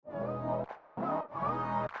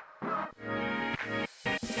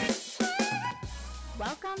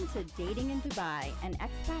Welcome to Dating in Dubai, an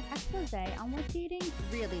expat expose on what dating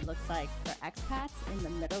really looks like for expats in the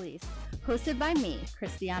Middle East. Hosted by me,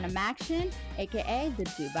 Christiana Maction, aka the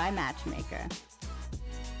Dubai Matchmaker.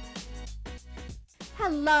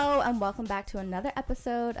 Hello, and welcome back to another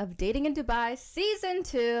episode of Dating in Dubai Season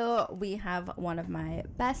 2. We have one of my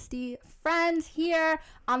bestie friends here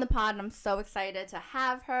on the pod, and I'm so excited to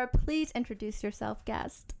have her. Please introduce yourself,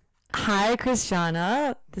 guest. Hi,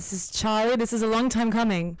 Christiana. This is Charlie. This is a long time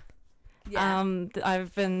coming. Yeah.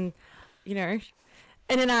 I've been, in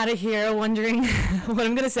and out of here wondering what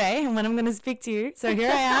I'm going to say and when I'm going to speak to you. So here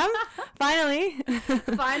I am, finally.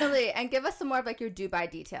 Finally. And give us some more of like your Dubai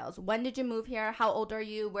details. When did you move here? How old are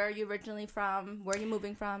you? Where are you originally from? Where are you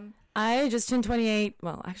moving from? I just turned 28.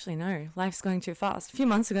 Well, actually, no. Life's going too fast. A few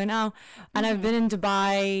months ago now. And I've been in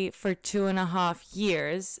Dubai for 2.5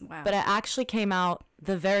 years. Wow. But I actually came out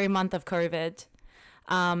the very month of COVID.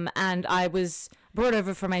 And I was brought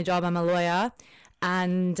over for my job. I'm a lawyer.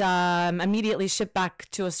 And immediately shipped back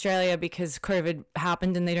to Australia because COVID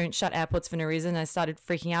happened and they don't shut airports for no reason. I started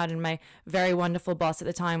freaking out, and my very wonderful boss at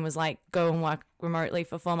the time was like, go and work remotely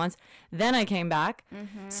for 4 months. Then I came back.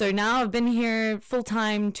 So now I've been here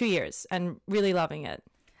full-time 2 years and really loving it.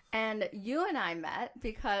 And you and I met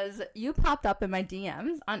because you popped up in my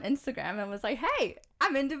DMs on Instagram and was like, hey,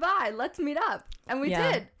 I'm in Dubai. Let's meet up. And we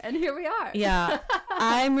did. And here we are. Yeah.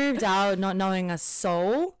 I moved out not knowing a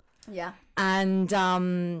soul. Yeah. And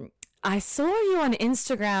I saw you on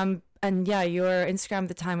Instagram, and yeah, your Instagram at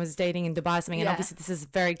the time was dating in Dubai or something. And obviously this is a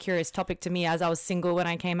very curious topic to me as I was single when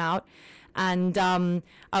I came out. And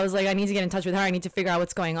I was like, I need to get in touch with her. I need to figure out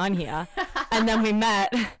what's going on here. And then we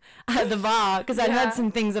met at the bar because I'd heard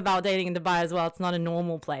some things about dating in Dubai as well. It's not a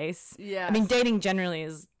normal place. Yeah. I mean, dating generally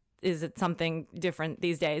is it something different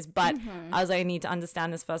these days, but I was like, I need to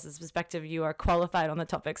understand this person's perspective. You are qualified on the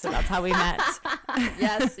topic, so that's how we met.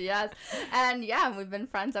 Yes. And yeah, we've been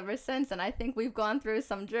friends ever since, and I think we've gone through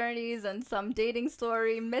some journeys and some dating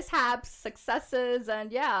story mishaps, successes,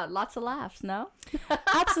 and yeah, lots of laughs. No.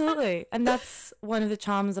 Absolutely. And that's one of the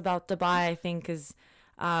charms about Dubai, I think, is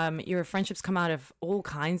your friendships come out of all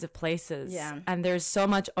kinds of places. Yeah. And there's so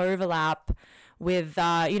much overlap with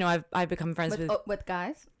I've become friends with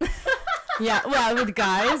guys. Yeah, well, with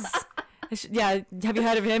guys. Yeah, have you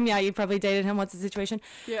heard of him? Yeah, you probably dated him. What's the situation?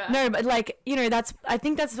 Yeah. No, but I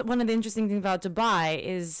think that's one of the interesting things about Dubai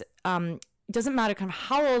is it doesn't matter kind of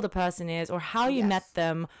how old a person is or how you met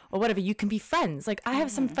them or whatever, you can be friends. Like I have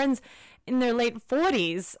some friends in their late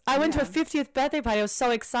 40s. I went to a 50th birthday party. I was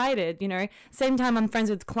so excited, Same time I'm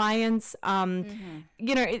friends with clients.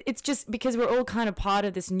 It's just because we're all kind of part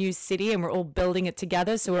of this new city and we're all building it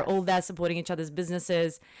together. So we're all there supporting each other's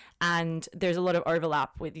businesses, and there's a lot of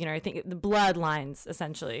overlap with, I think the bloodlines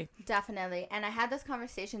essentially. Definitely. And I had this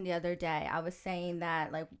conversation the other day. I was saying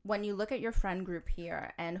that like when you look at your friend group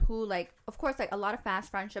here and who like, of course, like a lot of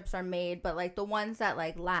fast friendships are made, but like the ones that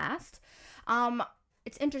like last,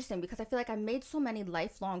 it's interesting because I feel like I made so many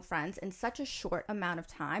lifelong friends in such a short amount of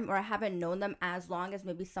time, or I haven't known them as long as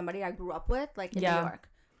maybe somebody I grew up with, like in New York.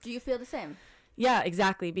 Do you feel the same? Yeah,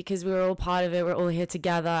 exactly. Because we're all part of it. We're all here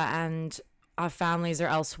together, and our families are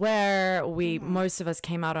elsewhere. Most of us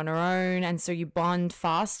came out on our own, and so you bond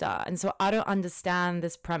faster. And so I don't understand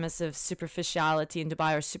this premise of superficiality in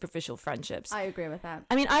Dubai or superficial friendships. I agree with that.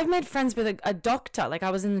 I mean, I've made friends with a doctor. Like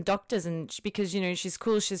I was in the doctors, and because she's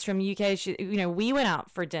cool. She's from UK. We went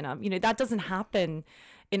out for dinner. That doesn't happen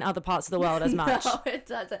in other parts of the world as much. No, it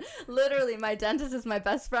doesn't. Literally, my dentist is my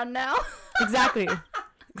best friend now. Exactly.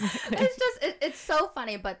 It's so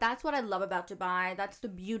funny, but that's what I love about Dubai. That's the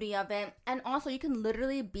beauty of it. And also you can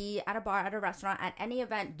literally be at a bar, at a restaurant, at any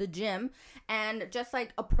event, the gym, and just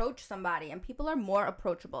like approach somebody, and people are more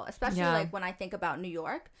approachable, especially like when I think about New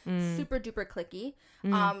York. Super duper cliquey.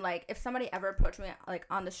 Like if somebody ever approached me like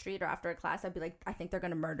on the street or after a class, I'd be like, I think they're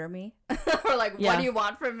gonna murder me. Or like, what do you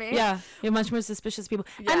want from me? Yeah, you're much more suspicious people.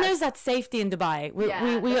 And there's that safety in Dubai.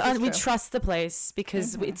 We trust the place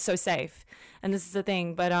because it's so safe. And this is the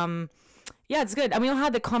thing, but it's good. And we all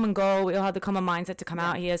had the common goal. We all had the common mindset to come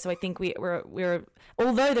out here. So I think we're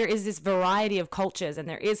although there is this variety of cultures and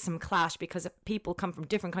there is some clash because people come from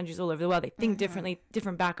different countries all over the world. They think differently,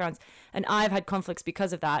 different backgrounds. And I've had conflicts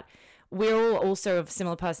because of that. We're all also of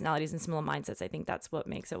similar personalities and similar mindsets. I think that's what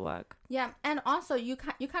makes it work. Yeah, and also you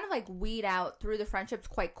kind of like weed out through the friendships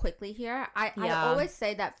quite quickly here. I always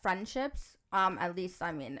say that friendships, at least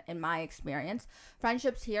I mean in my experience,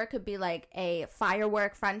 friendships here could be like a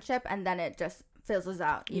firework friendship, and then it just fizzles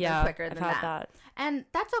out even quicker than that. And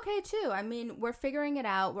that's okay too. I mean, we're figuring it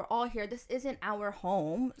out. We're all here. This isn't our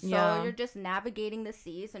home, so you're just navigating the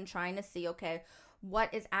seas and trying to see, okay,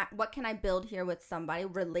 what can I build here with somebody?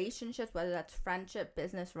 Relationships, whether that's friendship,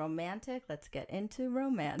 business, romantic. Let's get into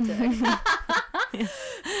romantic.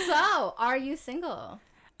 So, are you single?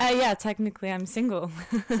 Yeah, technically I'm single.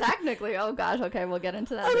 Technically, oh gosh, okay, we'll get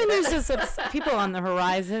into that. I mean, there's just people on the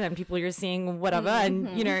horizon and people you're seeing, whatever,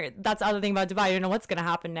 and you know that's the other thing about Dubai. You don't know what's gonna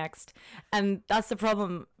happen next, and that's the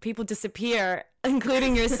problem. People disappear,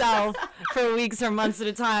 including yourself, for weeks or months at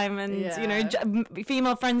a time, and you know,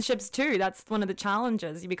 female friendships too. That's one of the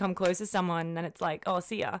challenges. You become close to someone, and then it's like, oh,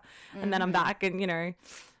 see ya, and then I'm back, and you know.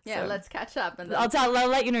 Yeah, so let's catch up. And then... I'll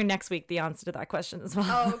let you know next week the answer to that question as well.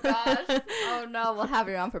 Oh, gosh. Oh, no. We'll have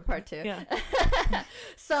you on for part 2. Yeah.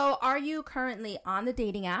 So are you currently on the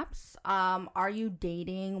dating apps? Are you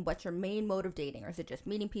dating? What's your main mode of dating? Or is it just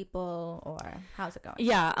meeting people? Or how's it going?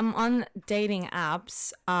 Yeah, I'm on dating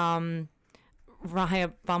apps.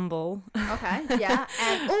 Raya, Bumble. Okay. Yeah.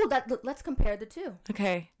 And, let's compare the two.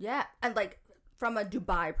 Okay. Yeah. And, like, from a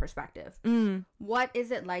Dubai perspective, what is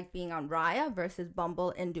it like being on Raya versus Bumble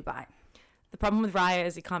in Dubai? The problem with Raya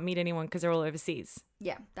is you can't meet anyone because they're all overseas.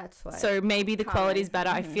 Yeah, that's what. So maybe the quality is better.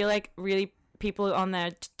 I feel like really people on there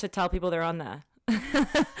to tell people they're on there.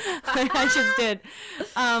 I just did.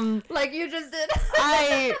 Like you just did.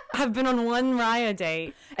 I have been on one Raya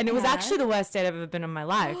date, and it was actually the worst date I've ever been in my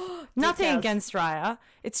life. Nothing against Raya.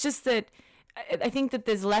 It's just that I think that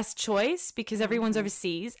there's less choice because everyone's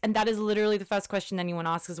overseas, and that is literally the first question anyone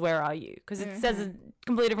asks is, where are you? Because it says a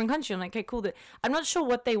completely different country. I'm like, okay, cool. I'm not sure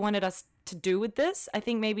what they wanted us to do with this. I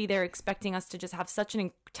think maybe they're expecting us to just have such an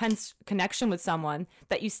intense connection with someone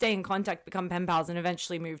that you stay in contact, become pen pals, and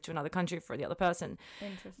eventually move to another country for the other person.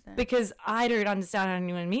 Interesting. Because I don't understand how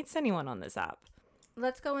anyone meets anyone on this app.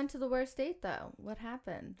 Let's go into the worst date, though. What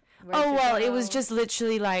happened? It was just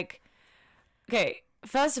literally like, okay,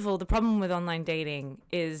 first of all, the problem with online dating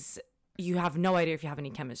is you have no idea if you have any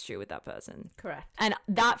chemistry with that person. Correct. And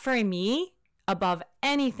that for me, above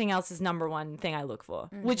anything else, is number one thing I look for,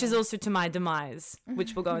 which is also to my demise,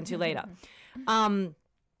 which we'll go into later.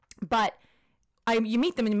 But you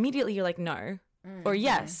meet them and immediately you're like, no, or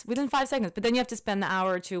yes, within 5 seconds. But then you have to spend the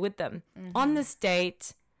hour or two with them. On this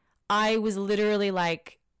date, I was literally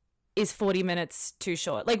like, is 40 minutes too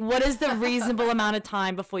short? Like, what is the reasonable amount of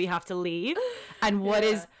time before you have to leave? And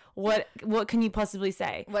what can you possibly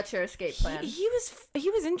say? What's your escape plan? He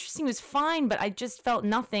was interesting. He was fine, but I just felt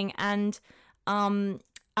nothing. And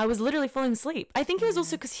I was literally falling asleep. I think it was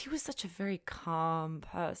also because he was such a very calm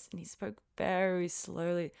person. He spoke very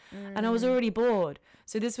slowly, and I was already bored.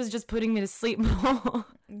 So this was just putting me to sleep more.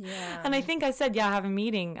 Yeah. And I think I said, I have a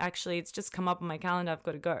meeting. Actually, it's just come up on my calendar. I've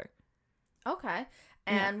got to go. Okay.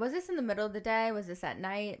 And was this in the middle of the day? Was this at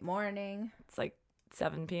night, morning? It's like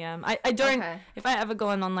 7 p.m. I don't, if I ever go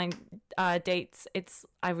on online dates,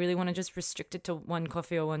 I really want to just restrict it to one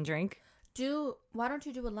coffee or one drink. Why don't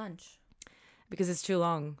you do a lunch? Because it's too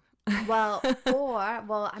long. Well,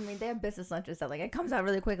 I mean, they have business lunches that like it comes out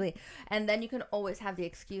really quickly. And then you can always have the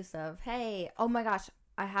excuse of, hey, oh my gosh,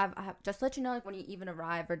 I have just to let you know, like when you even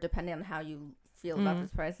arrive or depending on how you feel about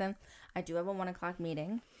this person, I do have a 1 o'clock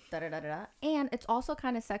meeting. And it's also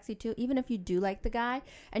kind of sexy too, even if you do like the guy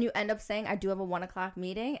and you end up saying I do have a 1 o'clock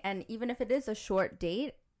meeting, and even if it is a short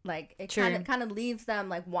date, like it kind of leaves them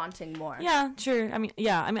like wanting more. Yeah, true. I mean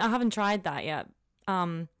I haven't tried that yet.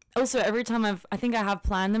 Also, every time I think I have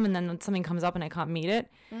planned them, and then something comes up and I can't meet it,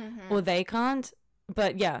 or they can't.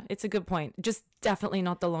 But yeah, it's a good point. Just definitely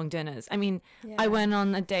not the long dinners. I mean, I went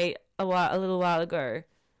on a date a little while ago.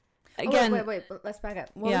 Again, wait, let's back up.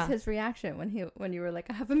 What was his reaction when you were like,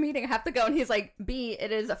 I have a meeting, I have to go, and he's like,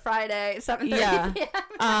 it is a Friday, 7:30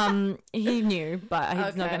 p.m. He knew, but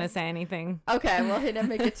he's not gonna say anything. Okay, well, he didn't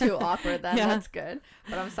make it too awkward then. That's good.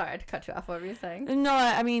 But I'm sorry to cut you off. What were you saying? No,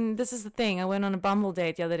 I mean, this is the thing. I went on a Bumble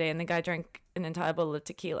date the other day, and the guy drank an entire bottle of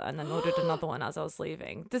tequila and then ordered another one as I was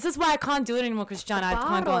leaving. This is why I can't do it anymore, Christiana. I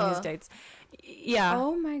can't go on these dates. Yeah.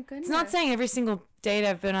 Oh my goodness. It's not saying every single date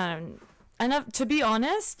I've been on. And to be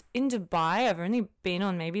honest, in Dubai, I've only been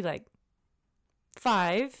on maybe like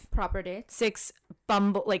 5 proper dates, 6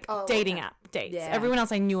 Bumble dating app dates. Yeah. Everyone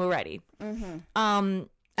else I knew already. And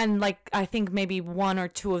like I think maybe 1 or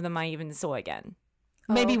 2 of them I even saw again.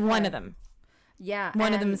 Maybe one of them. Yeah,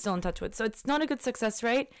 one of them is still in touch with. So it's not a good success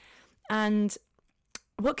rate. And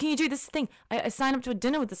what can you do? This is the thing. I signed up to a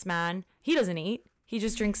dinner with this man. He doesn't eat. He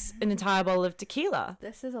just drinks an entire bottle of tequila.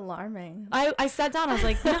 This is alarming. I sat down. I was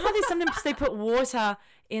like, you know how sometimes they put water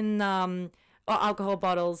in or alcohol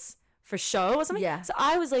bottles for show or something? Yeah. So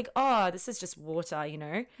I was like, oh, this is just water, you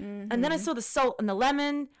know? And then I saw the salt and the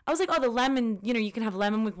lemon. I was like, oh, the lemon, you know, you can have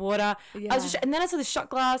lemon with water. Yeah. And then I saw the shot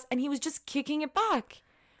glass, and he was just kicking it back.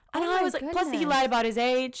 And I was like, plus he lied about his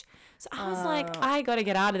age. So I was like, I got to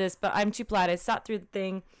get out of this, but I'm too polite. I sat through the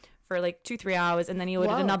thing for like 2-3 hours, and then he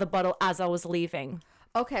ordered another bottle as I was leaving.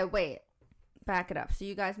 Okay, wait. Back it up. So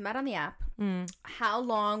you guys met on the app. How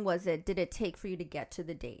long did it take for you to get to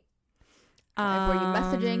the date? Like, were you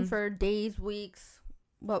messaging for days, weeks?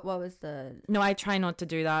 What was the... No, I try not to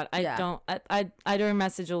do that. I don't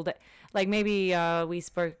message all day. Like maybe we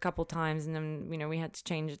spoke a couple times, and then, you know, we had to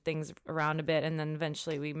change things around a bit, and then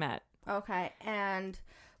eventually we met. Okay. And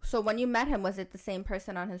so when you met him, was it the same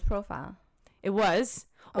person on his profile? It was.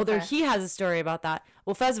 Although he has a story about that.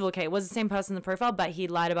 Well, first of all, okay, it was the same person in the profile, but he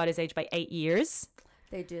lied about his age by 8 years.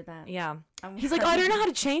 They do that. Yeah. He's like, I don't know how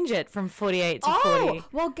to change it from 48 to 40.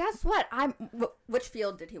 Well, guess what? Which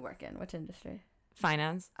field did he work in? Which industry?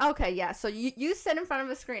 Finance. Okay, yeah. So you sit in front of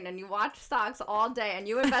a screen and you watch stocks all day and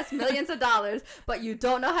you invest millions of dollars, but you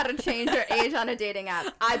don't know how to change your age on a dating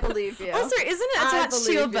app. I believe you. Also, isn't it attached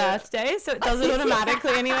to your birthday? So it does it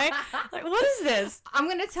automatically anyway? Like, what is this? I'm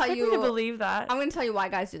going to tell you. I can't believe that. I'm going to tell you why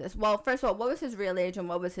guys do this. Well, first of all, what was his real age and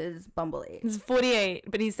what was his Bumble age? He's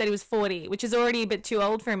 48, but he said he was 40, which is already a bit too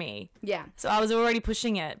old for me. Yeah. So I was already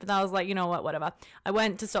pushing it, but I was like, you know what, whatever. I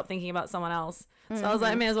went to stop thinking about someone else. So I was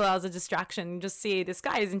like, I may as well as a distraction, just see this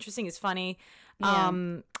guy is interesting, he's funny. Yeah.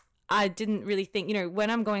 I didn't really think, you know, when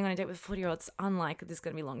I'm going on a date with a 40-year-old, it's unlikely there's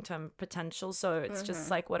going to be long-term potential. So it's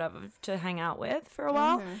just like whatever to hang out with for a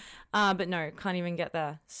while. But no, can't even get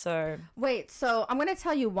there. So wait, so I'm going to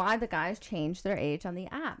tell you why the guys change their age on the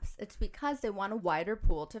apps. It's because they want a wider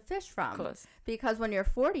pool to fish from. Of course. Because when you're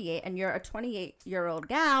 48 and you're a 28-year-old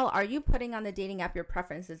gal, are you putting on the dating app your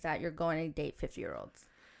preferences that you're going to date 50-year-olds?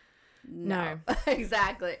 No.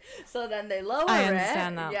 Exactly. So then they lower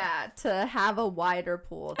that. Yeah, to have a wider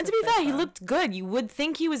pool. And to be fair, he looked good. You would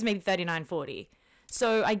think he was maybe 39, 40.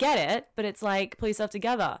 So I get it, but it's like, pull yourself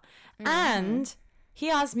together. And he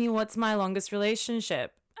asked me, what's my longest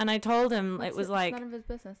relationship? And I told him it was like... It's none of his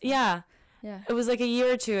business. Yeah. It was like a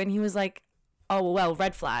year or two, and he was like, oh, well,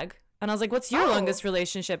 red flag. And I was like, what's your longest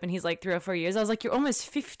relationship? And he's like, 3 or 4 years. I was like, you're almost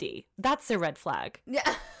 50. That's a red flag.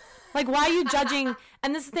 Yeah. Like, why are you judging?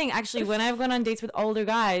 And this is the thing, actually, when I've gone on dates with older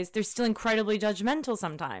guys, they're still incredibly judgmental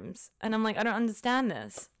sometimes. And I'm like, I don't understand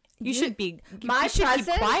this. You should be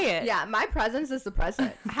quiet. Yeah, my presence is the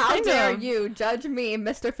present. How dare you judge me,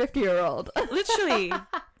 Mr. 50-year-old? Literally.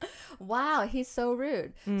 Wow, he's so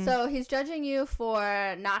rude. So he's judging you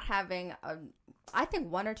for not having, I think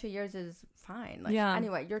 1 or 2 years is fine. Like,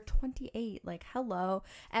 anyway, you're 28. Like, hello.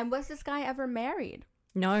 And was this guy ever married?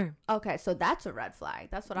 No. Okay, so that's a red flag.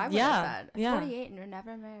 That's what I would have said. Yeah. 48 and you're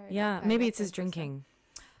never married. Yeah, okay, maybe it's his drinking.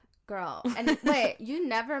 Girl. And wait, you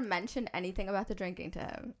never mentioned anything about the drinking to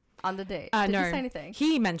him on the date? Did you say anything?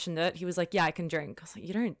 He mentioned it. He was like, yeah, I can drink. I was like,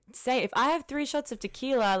 you don't say. If I have 3 shots of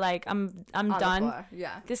tequila, like, I'm done.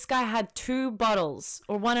 Yeah. This guy had 2 bottles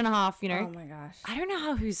or 1.5, you know. Oh my gosh. I don't know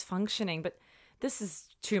how who's functioning, but this is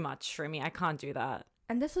too much for me. I can't do that.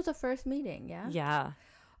 And this was a first meeting, yeah? Yeah.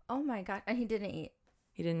 Oh my God. And he didn't eat?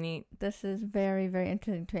 He didn't eat. This is very, very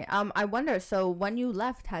interesting to me. I wonder, so when you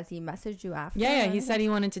left, has he messaged you after? Yeah, he said he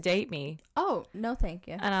wanted to date me. Oh, no thank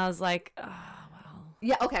you. And I was like, oh, well.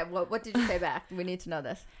 Yeah, okay. What did you say back? We need to know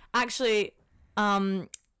this. Actually,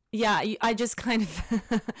 yeah, I just kind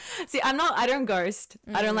of... See, I don't ghost.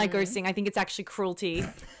 I don't like ghosting. I think it's actually cruelty.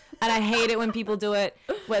 And I hate it when people do it.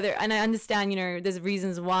 And I understand, you know, there's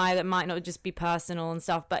reasons why that might not just be personal and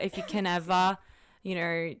stuff. But if you can ever, you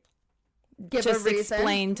know... just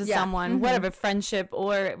explain to someone, whatever, friendship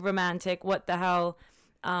or romantic, what the hell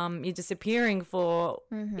you're disappearing for,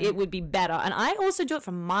 it would be better. And I also do it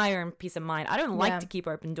for my own peace of mind. I don't like to keep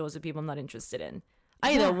open doors with people I'm not interested in.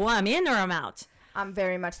 Either I'm in or I'm out. I'm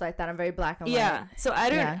very much like that. I'm very black and white. Yeah. So I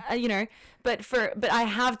don't, you know, but I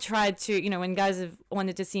have tried to, you know, when guys have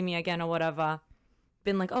wanted to see me again or whatever,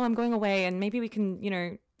 been like, oh, I'm going away and maybe we can, you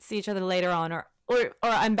know, see each other later on, or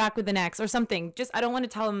I'm back with an ex or something. Just, I don't want to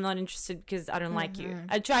tell them I'm not interested because I don't like you.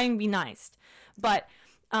 I try and be nice. But,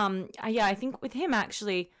 yeah, I think with him,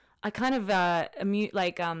 actually, I kind of, I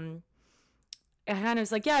kind of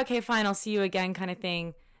was like, yeah, okay, fine, I'll see you again kind of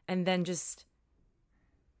thing. And then just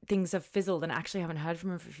things have fizzled and I actually haven't heard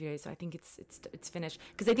from him for a few days. So I think it's finished.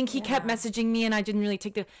 Because I think he kept messaging me and I didn't really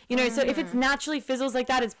take the, you know, so if it's naturally fizzles like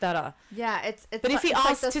that, it's better. Yeah, it's but if he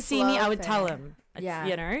asked to see me, I would tell him. Yeah.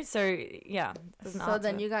 You know, so yeah. So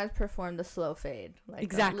then you guys perform the slow fade. Like,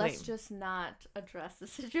 exactly. Let's just not address the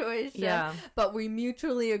situation. Yeah. But we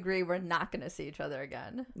mutually agree we're not going to see each other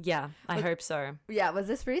again. Yeah, I hope so. Yeah, was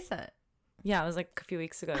this recent? Yeah, it was like a few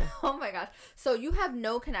weeks ago. Oh my gosh. So you have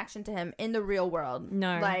no connection to him in the real world?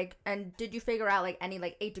 No. Like, and did you figure out like any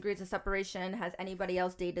like 8 degrees of separation? Has anybody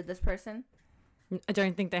else dated this person? I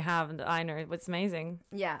don't think they have. I know. It's amazing.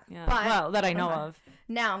 Yeah. But, well, that I know of.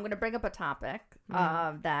 Now, I'm going to bring up a topic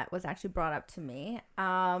that was actually brought up to me.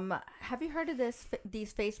 Have you heard of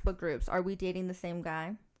these Facebook groups? Are we dating the same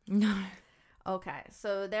guy? No. Okay.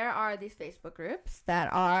 So there are these Facebook groups that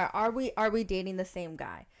are we dating the same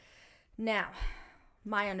guy? Now,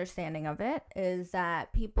 my understanding of it is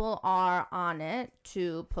that people are on it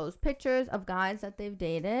to post pictures of guys that they've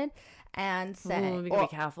dated and say, we gotta be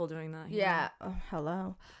careful doing that. Yeah. Oh,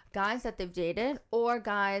 hello. Guys that they've dated or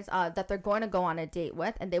guys that they're going to go on a date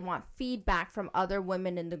with, and they want feedback from other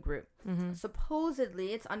women in the group.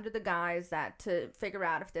 Supposedly, it's under the guise that to figure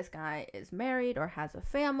out if this guy is married or has a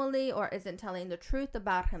family or isn't telling the truth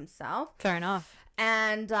about himself. Fair enough.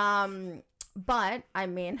 And, but, I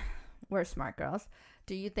mean, we're smart girls.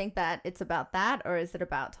 Do you think that it's about that, or is it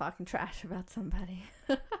about talking trash about somebody?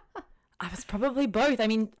 I was probably both. I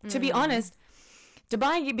mean, to be honest,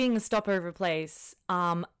 Dubai being a stopover place,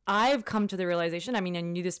 I've come to the realization, I mean, I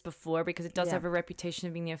knew this before because it does have a reputation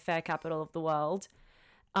of being the affair capital of the world,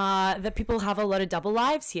 that people have a lot of double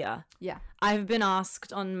lives here. Yeah. I've been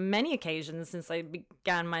asked on many occasions since I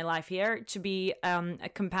began my life here to be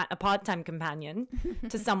a part-time companion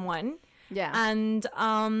to someone. Yeah. And,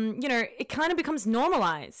 you know, it kind of becomes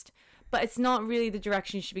normalized, but it's not really the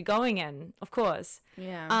direction you should be going in, of course.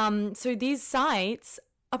 Yeah. So these sites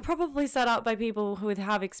are probably set up by people who would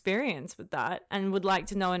have experience with that and would like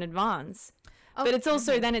to know in advance. Oh, but it's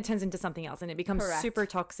also, then it turns into something else and it becomes super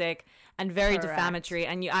toxic and very defamatory,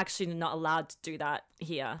 and you're actually not allowed to do that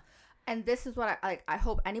here. And this is what I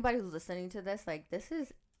hope anybody who's listening to this, like, this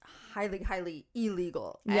is highly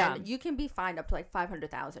illegal. And you can be fined up to like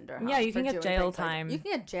 500,000 dirhams. Yeah, you can get jail time. You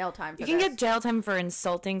can get jail time for You can get jail time for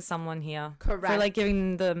insulting someone here. Correct. For like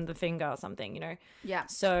giving them the finger or something, you know. Yeah.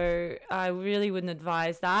 So I really wouldn't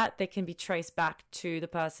advise that. They can be traced back to the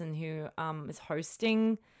person who is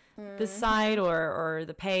hosting the site or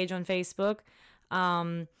the page on Facebook.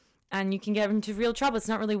 And you can get into real trouble. It's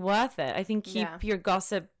not really worth it. I think keep your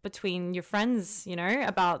gossip between your friends, you know,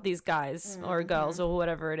 about these guys or girls or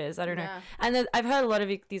whatever it is. I don't know. And I've heard a lot of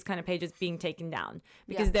these kind of pages being taken down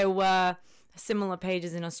because there were similar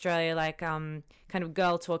pages in Australia, like kind of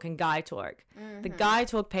girl talk and guy talk. The guy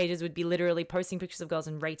talk pages would be literally posting pictures of girls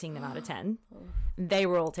and rating them out of 10. They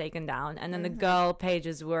were all taken down. And then the girl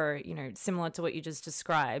pages were, you know, similar to what you just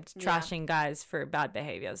described, trashing guys for bad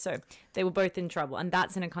behavior. So they were both in trouble. And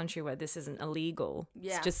that's in a country where this isn't illegal.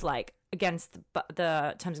 It's just like against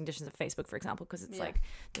the terms and conditions of Facebook, for example, because it's like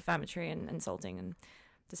defamatory and insulting and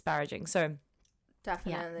disparaging. So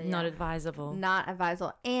definitely not advisable. Not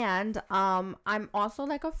advisable. And I'm also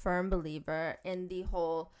like a firm believer in the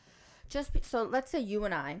whole so let's say you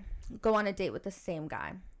and I go on a date with the same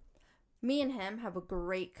guy. Me and him have a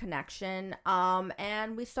great connection,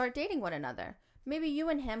 and we start dating one another. Maybe you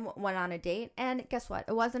and him went on a date, and guess what?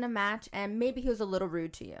 It wasn't a match, and maybe he was a little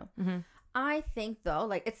rude to you. I think, though,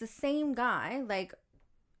 like, it's the same guy. Like,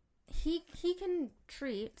 he can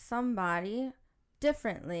treat somebody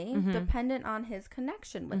differently dependent on his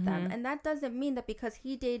connection with them. And that doesn't mean that because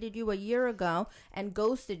he dated you a year ago and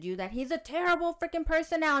ghosted you that he's a terrible freaking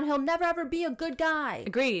person now and he'll never ever be a good guy.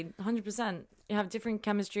 Agreed. 100%. You have different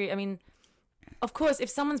chemistry. I mean, of course, if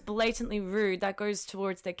someone's blatantly rude, that goes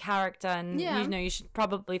towards their character, and you know, you should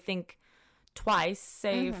probably think twice,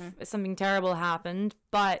 say if something terrible happened.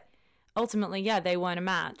 But ultimately, they weren't a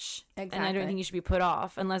match. Exactly. And I don't think you should be put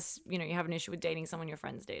off unless, you know, you have an issue with dating someone your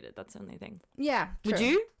friends dated. That's the only thing. Yeah. True. Would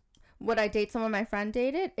you? Would I date someone my friend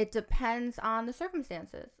dated? It depends on the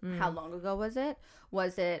circumstances. How long ago was it?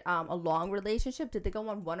 Was it a long relationship? Did they go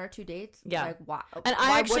on 1 or 2 dates? Yeah. Like, why? And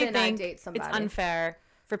I actually think it's unfair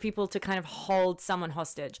for people to kind of hold someone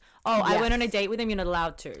hostage. Oh, I went on a date with him. You're not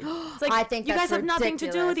allowed to. It's like, I think you guys have nothing to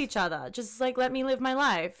do with each other. Just like, let me live my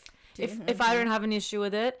life. If I don't have an issue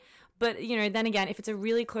with it. But, you know, then again, if it's a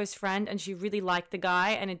really close friend and she really liked the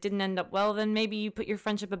guy and it didn't end up well, then maybe you put your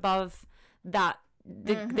friendship above that,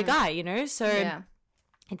 the guy, you know? So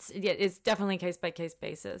it's definitely case-by-case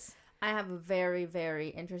basis. I have a very, very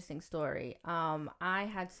interesting story. I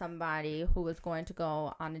had somebody who was going to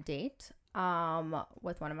go on a date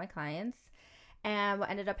with one of my clients. And what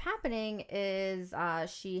ended up happening is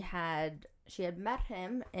she had met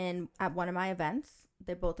him at one of my events.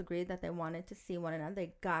 They both agreed that they wanted to see one another.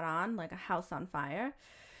 They got on like a house on fire.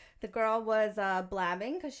 The girl was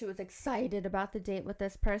blabbing because she was excited about the date with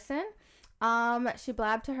this person. She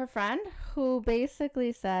blabbed to her friend, who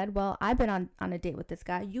basically said, well, I've been on a date with this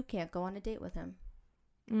guy. You can't go on a date with him.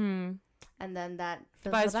 And then that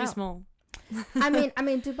Dubai's too small. I mean,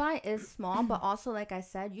 Dubai is small, but also, like I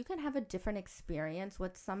said, you can have a different experience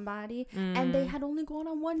with somebody, and they had only gone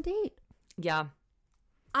on one date. Yeah.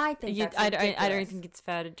 I think that's I ridiculous. don't think it's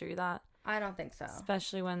fair to do that. I don't think so.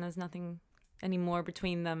 Especially when there's nothing anymore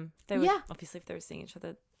between them. They were, obviously, if they were seeing each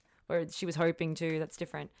other, or she was hoping to, that's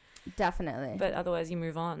different. Definitely. But otherwise, you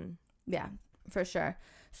move on. Yeah, for sure.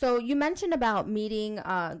 So you mentioned about meeting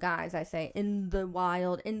guys, I say, in the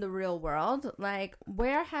wild, in the real world. Like,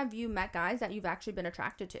 where have you met guys that you've actually been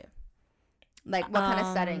attracted to? Like, what kind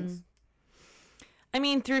of settings? I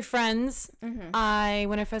mean, through friends. Mm-hmm.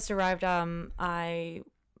 When I first arrived, I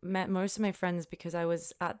met most of my friends because I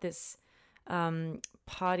was at this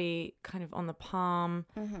party kind of on the Palm.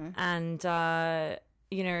 Mm-hmm. And,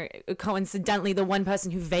 you know, coincidentally, the one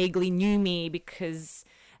person who vaguely knew me because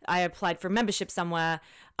I applied for membership somewhere,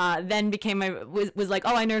 then was like,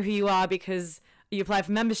 oh, I know who you are because you applied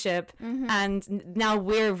for membership. Mm-hmm. And now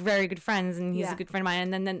we're very good friends, and he's a good friend of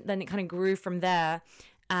mine. And then it kind of grew from there,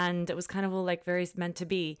 and it was kind of all like very meant to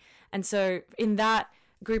be. And so in that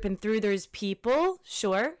group and through those people,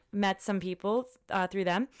 sure, met some people through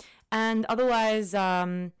them, and otherwise,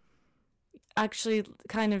 actually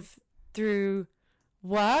kind of through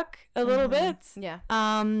work a little bit. Yeah.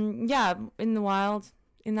 In the wild,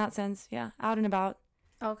 in that sense. Yeah. Out and about.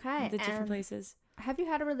 Okay. The different places. Have you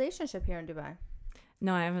had a relationship here in Dubai?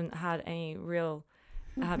 No, I haven't had any real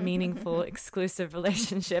meaningful exclusive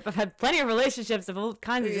relationship. I've had plenty of relationships of all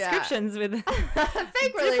kinds of descriptions with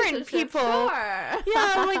fake different people. Sure.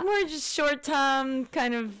 Yeah, like more just short term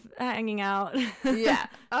kind of hanging out. Yeah.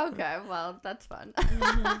 Okay. Well, that's fun.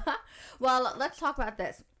 Mm-hmm. Well, let's talk about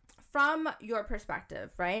this from your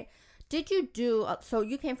perspective, right? Did you do? So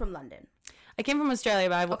you came from London. I came from Australia,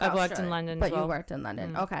 but I've worked in London as well. But you worked in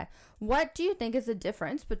London. Okay. What do you think is the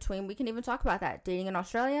difference between, we can even talk about that, dating in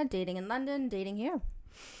Australia, dating in London, dating here?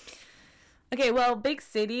 Okay, well, big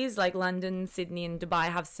cities like London, Sydney, and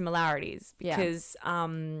Dubai have similarities because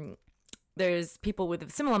there's people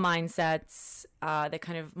with similar mindsets. They're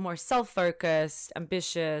kind of more self-focused,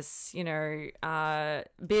 ambitious,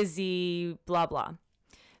 busy, blah, blah.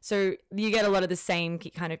 So you get a lot of the same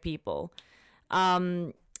kind of people.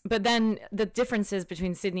 But then the differences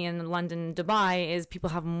between Sydney and London and Dubai is people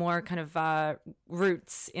have more kind of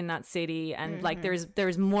roots in that city. And like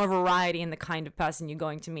there's more variety in the kind of person you're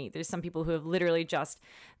going to meet. There's some people who have literally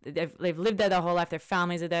they've lived there their whole life. Their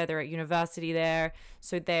families are there. They're at university there.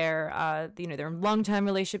 So they're in long-term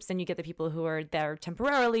relationships. Then you get the people who are there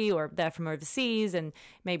temporarily or they're from overseas and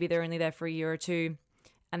maybe they're only there for a year or two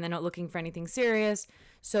and they're not looking for anything serious.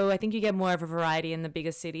 So I think you get more of a variety in the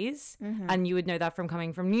bigger cities, and you would know that from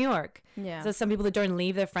coming from New York. Yeah. So some people that don't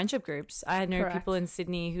leave their friendship groups. I know people in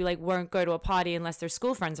Sydney who won't go to a party unless their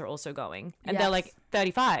school friends are also going, and they're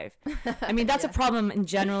 35. I mean, that's a problem in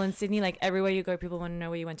general in Sydney. Like everywhere you go, people want to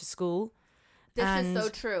know where you went to school. This is so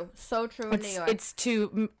true. So true in New York. It's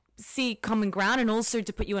to see common ground and also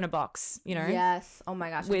to put you in a box, Yes. Oh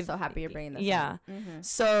my gosh, I'm so happy you're bringing this up.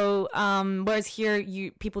 So whereas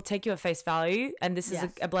here people take you at face value, and this is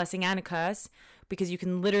a blessing and a curse because you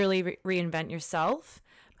can literally reinvent yourself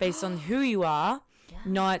based on who you are,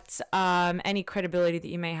 not any credibility that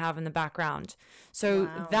you may have in the background. So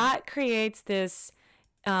that creates this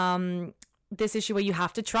issue where you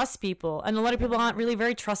have to trust people, and a lot of people aren't really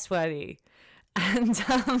very trustworthy. And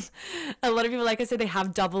a lot of people, like I said, they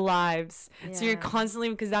have double lives. So you're constantly,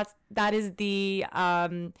 because that is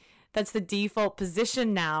that's the default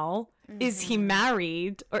position now. Is he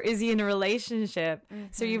married or is he in a relationship?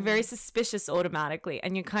 So you're very suspicious automatically,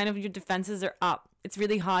 and your defenses are up. It's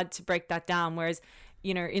really hard to break that down. Whereas,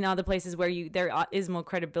 in other places where there is more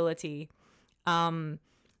credibility,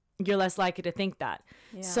 you're less likely to think that.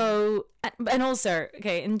 Yeah. So, and also,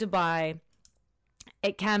 okay, in Dubai,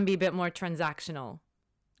 it can be a bit more transactional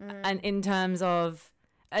and in terms of,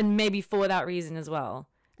 and maybe for that reason as well.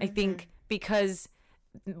 I think because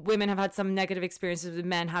women have had some negative experiences with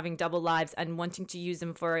men having double lives and wanting to use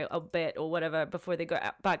them for a bit or whatever before they go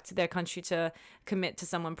back to their country to commit to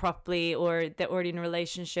someone properly, or they're already in a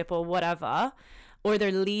relationship or whatever, or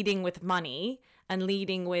they're leading with money and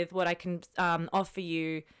leading with what I can offer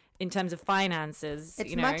you in terms of finances.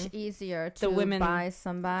 It's much easier to buy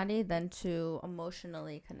somebody than to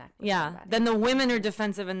emotionally connect with somebody. Then the women are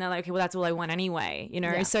defensive and they're like, okay, well, that's all I want anyway,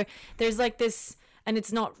 So there's this, and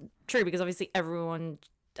it's not true because obviously everyone,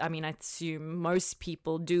 I mean, I assume most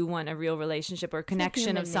people do want a real relationship or a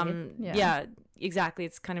connection of some, exactly.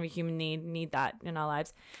 It's kind of a human need that in our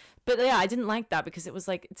lives. But I didn't like that because it was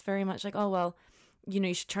it's very much like, oh, well,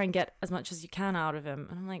 you should try and get as much as you can out of him.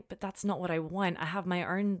 And I'm like, but that's not what I want. I have my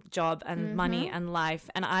own job and money and life,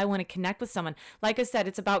 and I want to connect with someone. Like I said,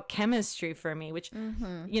 it's about chemistry for me, which,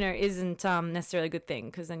 isn't necessarily a good thing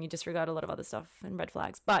because then you disregard a lot of other stuff and red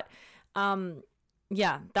flags. But,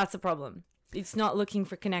 that's a problem. It's not looking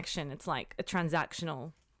for connection. It's like a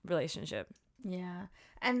transactional relationship. Yeah.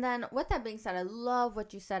 And then with that being said, I love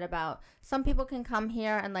what you said about some people can come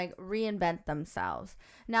here and like reinvent themselves.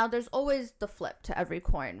 Now, there's always the flip to every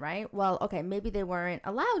coin, right? Well, okay, maybe they weren't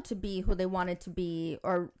allowed to be who they wanted to be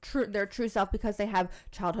or their true self because they have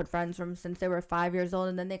childhood friends from since they were 5 years old,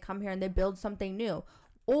 and then they come here and they build something new.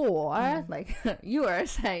 Or like you were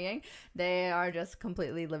saying, they are just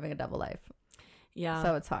completely living a double life. Yeah.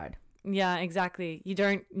 So it's hard. Yeah, exactly. You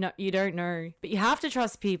don't know, but you have to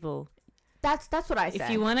trust people. That's what I say. If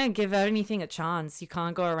you want to give anything a chance, you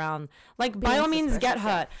can't go around like Being by all means suspicious, get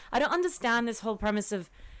hurt. I don't understand this whole premise of,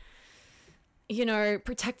 you know,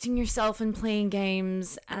 protecting yourself and playing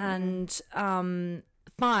games and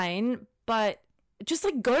fine, but just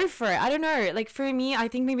like go for it. I don't know. Like for me, I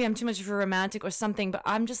think maybe I'm too much of a romantic or something, but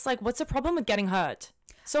I'm just like, what's the problem with getting hurt?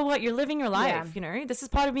 So what? You're living your life, you know? This is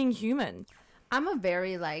part of being human. I'm a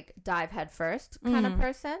very like dive head first kind of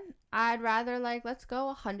person. I'd rather like let's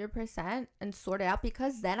go 100% and sort it out,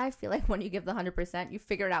 because then I feel like when you give the 100%, you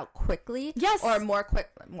figure it out quickly. Yes. Or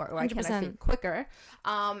quicker.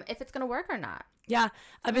 If it's gonna work or not. Yeah,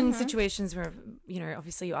 I've been in situations where, you know,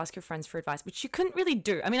 obviously you ask your friends for advice, which you couldn't really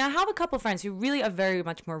do. I mean, I have a couple of friends who really are very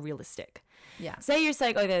much more realistic. Yeah. Say you're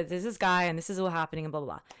like, oh, there's this guy and this is all happening and blah,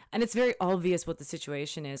 blah, blah. And it's very obvious what the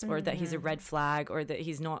situation is, or that he's a red flag, or that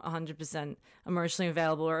he's not 100% emotionally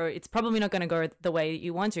available, or it's probably not going to go the way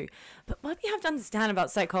you want to. But what you have to understand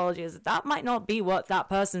about psychology is that might not be what that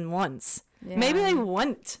person wants. Yeah. Maybe they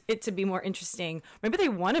want it to be more interesting. Maybe they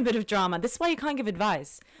want a bit of drama. This is why you can't give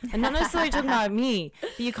advice. And not necessarily talking about me,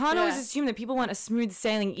 but you can't always assume that people want a smooth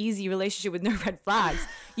sailing, easy relationship with no red flags.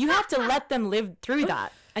 You have to let them live through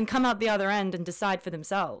that and come out the other end and decide for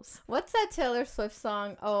themselves. What's that Taylor Swift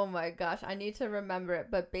song? Oh my gosh, I need to remember it.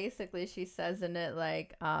 But basically she says in it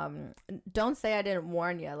like, don't say I didn't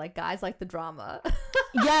warn you. Like guys like the drama.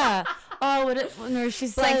 Yeah. Oh, no, she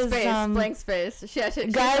says blank space. She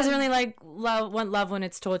guys really like want love when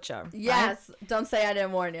it's torture. Yes. Right? Don't say I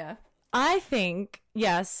didn't warn you. I think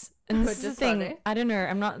yes. And this is the thing. Funny. I don't know.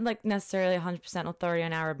 I'm not like necessarily 100% authority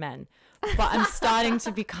on Arab men, but I'm starting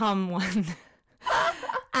to become one.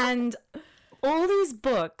 And all these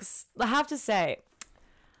books, I have to say,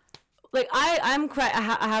 like I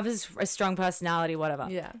have a strong personality, whatever.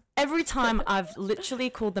 Yeah. Every time I've literally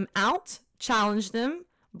called them out, challenged them,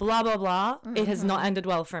 blah blah blah, it has not ended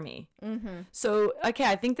well for me. So okay,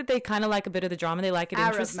 I think that they kind of like a bit of the drama. They like it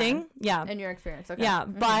Arab interesting. Men, yeah. In your experience, okay. Yeah,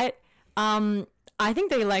 but I think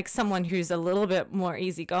they like someone who's a little bit more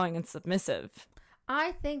easygoing and submissive.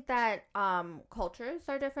 I think that cultures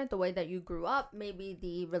are different. The way that you grew up, maybe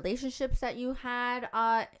the relationships that you had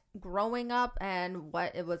growing up, and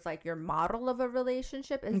what it was like your model of a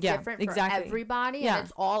relationship is different for everybody. And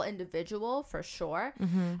it's all individual for sure.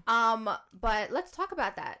 But let's talk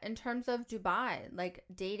about that in terms of Dubai, like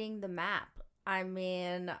dating the map. I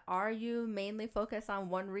mean, are you mainly focused on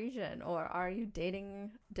one region, or are you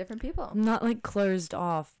dating different people? I'm not like closed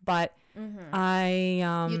off, but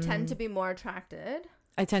you tend to be more attracted.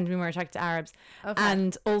 I tend to be more attracted to Arabs,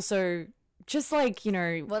 and also just like, you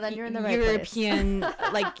know, well then you're in the right European,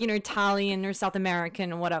 like, you know, Italian or South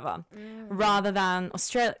American or whatever, rather than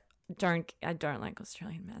Australia. I don't like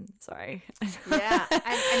Australian men. Sorry. Yeah,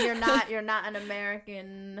 and you're not an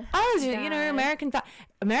American. Oh, you know,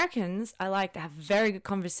 Americans I like to have very good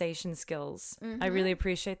conversation skills. I really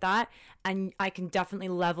appreciate that, and I can definitely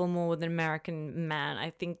level more with an American man. I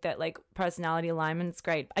think that like personality alignment's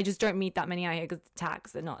great. I just don't meet that many I get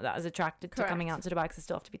taxed. They're not that as attracted to coming out to Dubai because I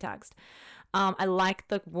still have to be taxed. I like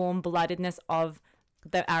the warm-bloodedness of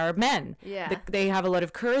the Arab men. Yeah, they have a lot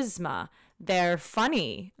of charisma. They're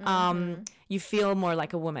funny. You feel more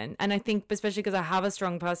like a woman. And I think, especially because I have a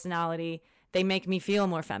strong personality, they make me feel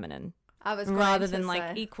more feminine. Rather than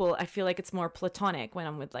like equal. I feel like it's more platonic when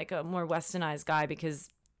I'm with like a more westernized guy, because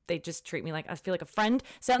they just treat me like, I feel like a friend.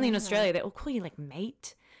 Certainly in Australia, they all call you like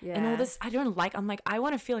mate. Yeah. And all this, I'm like, I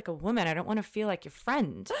want to feel like a woman. I don't want to feel like your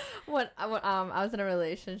friend. I was in a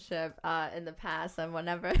relationship in the past, and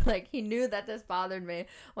whenever like he knew that this bothered me,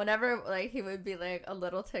 whenever like he would be like a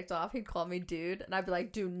little ticked off, he'd call me dude, and I'd be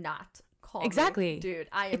like, do not call me dude.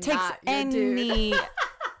 I am not your dude.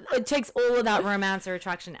 It takes all of that romance or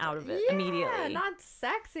attraction out of it immediately. Not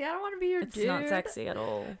sexy. I don't want to be your dude. It's not sexy at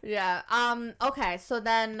all. Yeah. Okay. So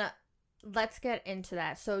then, let's get into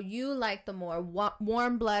that. So you like the more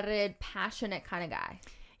warm-blooded, passionate kind of guy.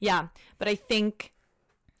 Yeah, but I think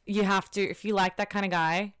you have to, if you like that kind of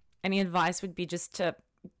guy, any advice would be just to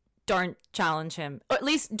don't challenge him. Or at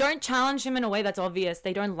least don't challenge him in a way that's obvious.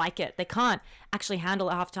 They don't like it. They can't actually handle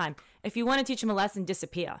it half time. If you want to teach him a lesson,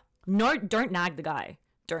 disappear. No, don't nag the guy.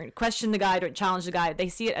 don't question the guy, don't challenge the guy. They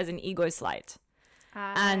see it as an ego slight.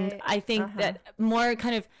 And I think that more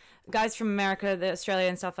kind of guys from America, the Australia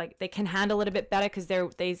and stuff, like they can handle it a bit better because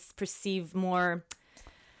they perceive more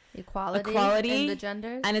equality in the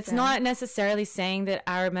genders, and it's not necessarily saying that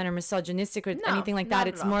Arab men are misogynistic or anything like that.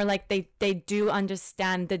 It's more like they do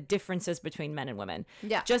understand the differences between men and women.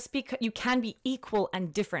 Yeah, just because you can be equal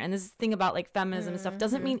and different, and this is the thing about like feminism and stuff,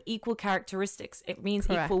 doesn't mean equal characteristics. It means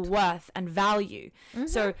equal worth and value.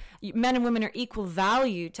 So men and women are equal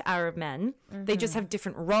value to Arab men. They just have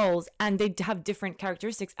different roles and they have different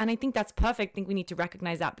characteristics, and I think that's perfect. I think we need to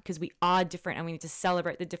recognize that because we are different and we need to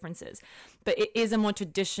celebrate the differences. But it is a more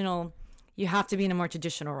traditional, you have to be in a more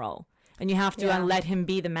traditional role, and you have to let him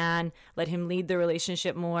be the man, let him lead the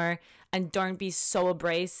relationship more, and don't be so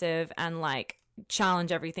abrasive and like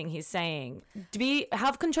challenge everything he's saying.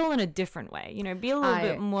 Have control in a different way, you know, be a little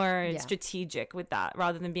bit more strategic with that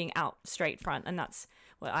rather than being out straight front. And that's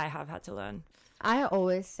what I have had to learn. I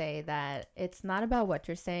always say that it's not about what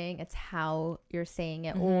you're saying, it's how you're saying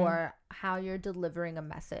it or how you're delivering a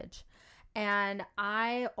message. And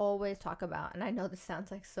I always talk about, and I know this sounds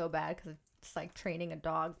like so bad because it's like training a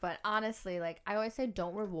dog, but honestly, like I always say,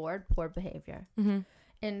 don't reward poor behavior.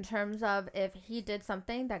 In terms of if he did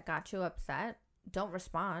something that got you upset, don't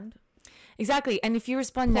respond. Exactly. And if you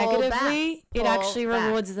respond negatively, it actually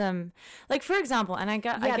rewards them. Like, for example, and I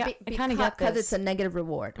kind of get this. Because it's a negative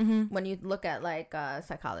reward when you look at like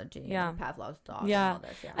psychology, Pavlov's dog and all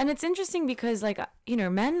this. And it's interesting because like, you know,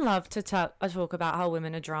 men love to talk about how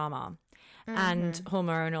women are drama. And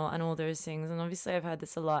hormonal and all those things, and obviously I've heard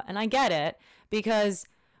this a lot, and I get it because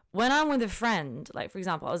when I'm with a friend, like for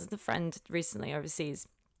example, I was with a friend recently overseas,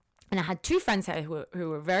 and I had two friends here who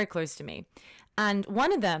were very close to me, and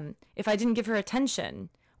one of them, if I didn't give her attention,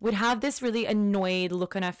 would have this really annoyed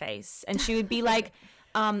look on her face, and she would be like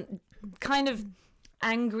kind of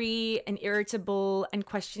angry and irritable and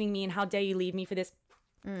questioning me and how dare you leave me for this.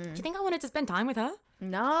 Do you think I wanted to spend time with her?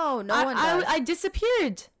 No one does. I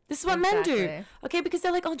disappeared. This is what men do. Okay, because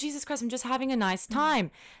they're like, oh, Jesus Christ, I'm just having a nice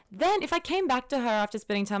time. Then if I came back to her after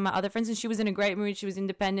spending time with my other friends and she was in a great mood, she was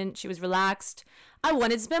independent, she was relaxed, I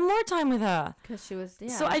wanted to spend more time with her. Because she was,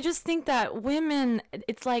 So I just think that women,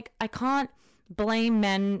 it's like, I can't blame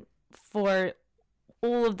men for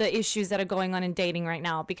all of the issues that are going on in dating right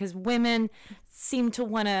now because women seem to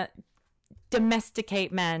want to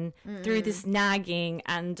domesticate men through this nagging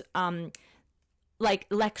and like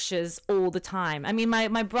lectures all the time. I mean,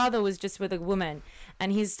 my brother was just with a woman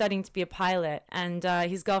and he's studying to be a pilot, and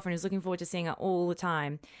his girlfriend is looking forward to seeing her all the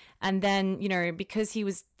time. And then, you know, because he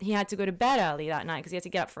had to go to bed early that night because he had to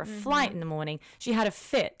get up for a flight in the morning, she had a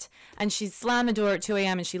fit and she slammed the door at 2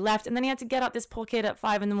 a.m. and she left, and then he had to get up, this poor kid, at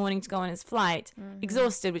 5 in the morning to go on his flight,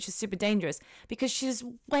 exhausted, which is super dangerous because she's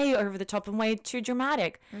way over the top and way too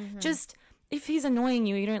dramatic. Just, if he's annoying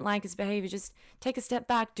you, you don't like his behavior, just take a step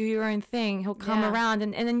back, do your own thing. He'll come around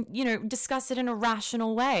and then, you know, discuss it in a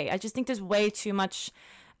rational way. I just think there's way too much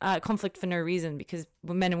conflict for no reason because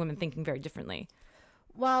men and women thinking very differently.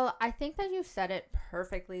 Well, I think that you said it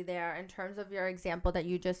perfectly there in terms of your example that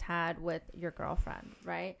you just had with your girlfriend,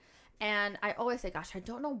 right? And I always say, gosh, I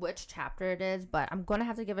don't know which chapter it is, but I'm going to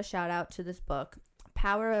have to give a shout out to this book,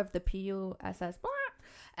 Power of the PUSS.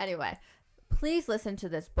 Anyway, please listen to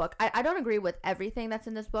this book. I don't agree with everything that's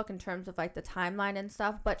in this book in terms of like the timeline and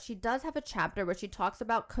stuff, but she does have a chapter where she talks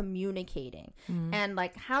about communicating and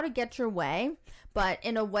like how to get your way, but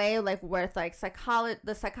in a way like where it's like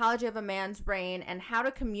the psychology of a man's brain and how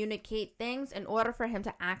to communicate things in order for him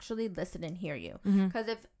to actually listen and hear you. Because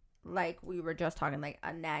if, like we were just talking, like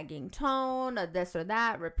a nagging tone, a this or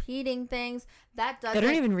that, repeating things, that doesn't, they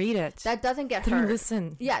don't even read it, that doesn't get they hurt. don't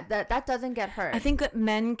listen. That doesn't get hurt. I think that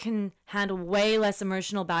men can handle way less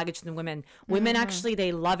emotional baggage than women. Women actually,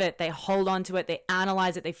 they love it, they hold on to it, they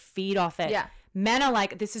analyze it, they feed off it. Men are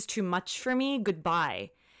like, this is too much for me,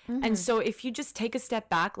 goodbye. And so if you just take a step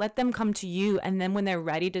back, let them come to you, and then when they're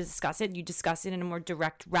ready to discuss it, you discuss it in a more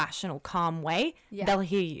direct, rational, calm way, they'll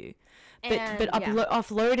hear you. But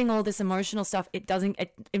offloading all this emotional stuff, it doesn't.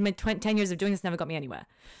 In my 10 years of doing this, never got me anywhere.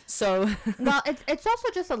 So well, it's also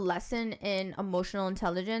just a lesson in emotional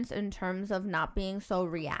intelligence in terms of not being so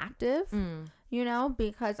reactive. You know,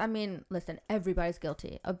 because I mean, listen, everybody's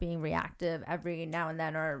guilty of being reactive every now and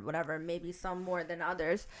then or whatever. Maybe some more than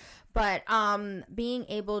others, but being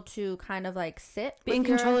able to kind of like be in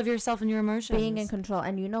control of yourself and your emotions. Being in control,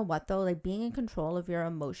 and you know what though, like being in control of your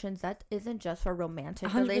emotions, that isn't just for romantic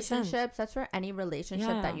 100%. Relationships. That's for any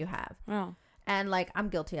relationship that you have. Wow. And like I'm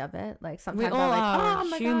guilty of it. Like sometimes we all I'm like, are oh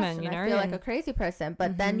my human, gosh, and you know, I feel like a crazy person.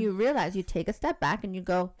 But then you realize, you take a step back and you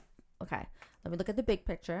go, okay, let me look at the big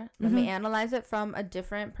picture. Let me analyze it from a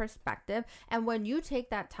different perspective. And when you take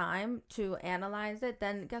that time to analyze it,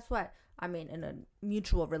 then guess what? I mean, in a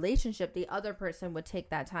mutual relationship, the other person would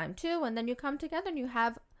take that time too. And then you come together and you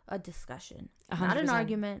have a discussion. 100%. Not an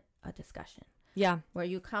argument, a discussion. Yeah. Where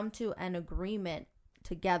you come to an agreement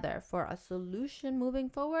together for a solution moving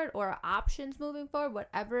forward or options moving forward,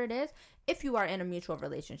 whatever it is, if you are in a mutual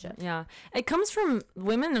relationship. Yeah. It comes from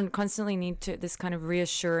women and constantly need to this kind of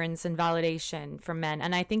reassurance and validation from men.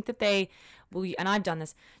 And I think that they will, and I've done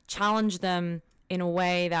this, challenge them in a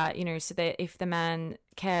way that, you know, so that if the man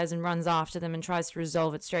cares and runs after them and tries to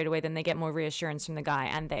resolve it straight away, then they get more reassurance from the guy,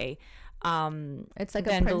 and they it's like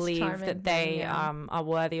then a believe that they are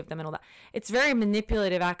worthy of them and all that. It's very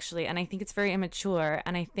manipulative, actually, and I think it's very immature.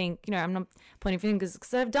 And I think, you know, I'm not pointing fingers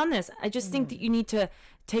because I've done this. I just think that you need to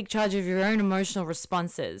take charge of your own emotional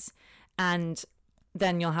responses, and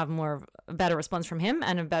then you'll have a better response from him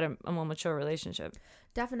and a more mature relationship.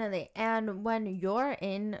 Definitely. And when you're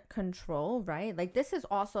in control, right? Like, this is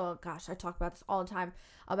also, gosh, I talk about this all the time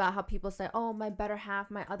about how people say, oh, my better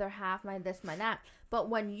half, my other half, my this, my that. But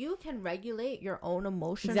when you can regulate your own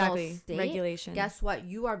emotional state, regulation. Guess what?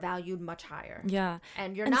 You are valued much higher. Yeah.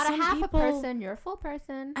 And you're not a half a person, you're a full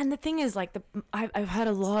person. And the thing is, like, I've had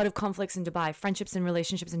a lot of conflicts in Dubai, friendships and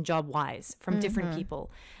relationships and job-wise, from different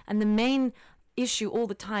people. And the main issue all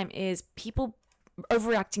the time is people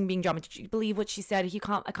overreacting, being drama. Did you believe what she said? I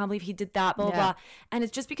can't believe he did that, blah, blah, blah. And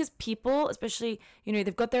it's just because people, especially, you know,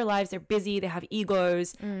 they've got their lives, they're busy, they have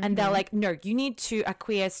egos, and they're like, no, you need to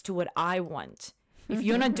acquiesce to what I want. If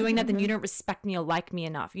you're not doing that, then you don't respect me or like me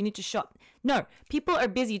enough. You need to shop. No, people are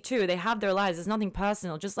busy too. They have their lives. There's nothing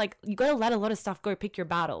personal. Just like, you got to let a lot of stuff go, pick your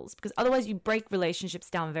battles, because otherwise you break relationships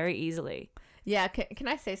down very easily. Yeah, can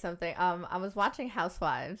I say something? I was watching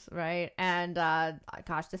Housewives, right? And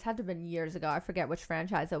gosh, this had to have been years ago. I forget which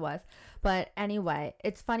franchise it was. But anyway,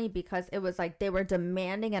 it's funny because it was like they were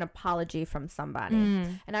demanding an apology from somebody.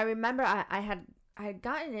 And I remember I had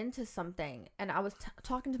gotten into something, and I was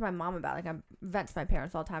talking to my mom about it. Like, I vent to my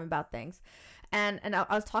parents all the time about things. And I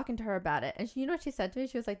was talking to her about it. And you know what she said to me?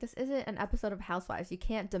 She was like, this isn't an episode of Housewives. You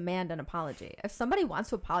can't demand an apology. If somebody wants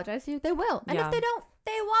to apologize to you, they will. And if they don't,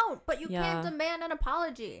 they won't. But you can't demand an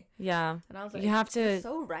apology. Yeah. And I was like, you have to, you're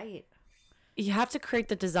so right. You have to create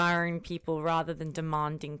the desire in people rather than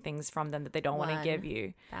demanding things from them that they don't want to give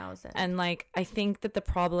you. 1,000. And like, I think that the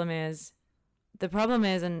problem is,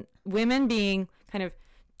 and women being kind of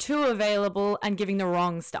too available and giving the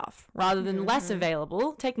wrong stuff rather than less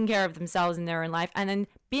available, taking care of themselves in their own life, and then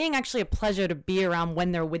being actually a pleasure to be around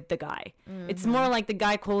when they're with the guy. It's more like the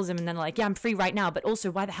guy calls him and then like, yeah, I'm free right now, but also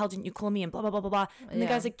why the hell didn't you call me, and blah, blah, blah, blah, blah. And the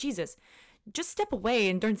guy's like, Jesus, just step away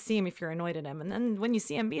and don't see him if you're annoyed at him. And then when you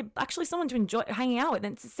see him, be actually someone to enjoy hanging out with.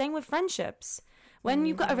 And it's the same with friendships. When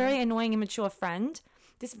you've got a very annoying, immature friend,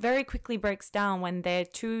 this very quickly breaks down when they're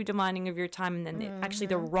too demanding of your time, and then they're actually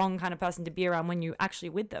the wrong kind of person to be around when you're actually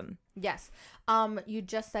with them. Yes. You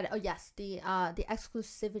just said it. Oh, yes. The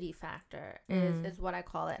exclusivity factor is what I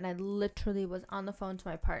call it. And I literally was on the phone to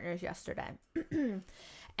my partners yesterday.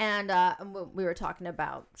 And we were talking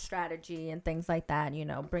about strategy and things like that, you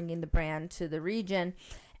know, bringing the brand to the region.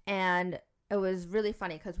 And it was really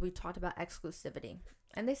funny because we talked about exclusivity.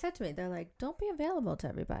 And they said to me, they're like, don't be available to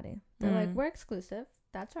everybody. They're like, we're exclusive.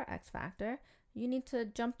 That's our X factor. You need to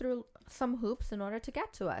jump through some hoops in order to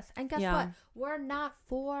get to us. And guess what? We're not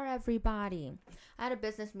for everybody. I had a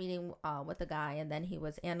business meeting with a guy, and then he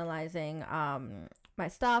was analyzing my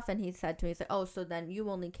stuff. And he said to me, he's like, oh, so then you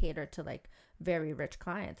only cater to like very rich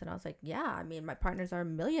clients. And I was like, yeah, I mean, my partners are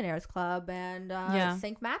Millionaires Club and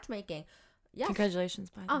Sync Matchmaking. Yes. Congratulations,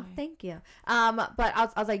 by the way. Oh, thank you. But I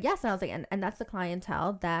was like, yes. And I was like, and that's the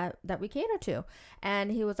clientele that we cater to.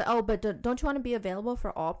 And he was like, oh, but don't you want to be available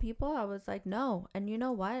for all people? I was like, no. And you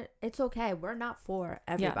know what? It's okay. We're not for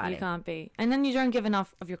everybody. Yeah, you can't be. And then you don't give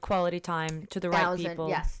enough of your quality time to the right people.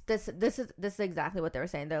 Yes. This is exactly what they were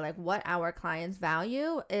saying. They're like, what our clients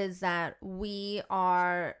value is that we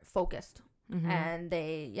are focused. And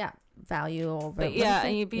they, value over and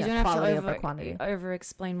you don't have to over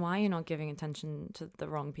explain why you're not giving attention to the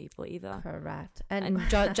wrong people either. Correct. And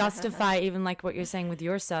justify even like what you're saying with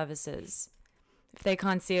your services. If they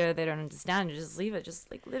can't see it or they don't understand, just leave it.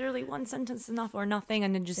 Just like literally one sentence enough or nothing,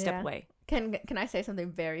 and then just step away. Can I say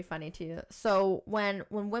something very funny to you? So when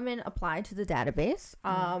women apply to the database,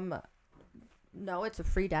 no, it's a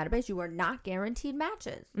free database. You are not guaranteed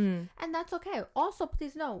matches. And that's okay. Also,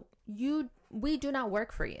 please know, we do not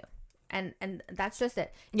work for you. And that's just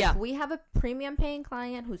it. Yeah. If we have a premium paying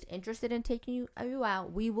client who's interested in taking you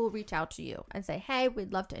out, we will reach out to you and say, hey,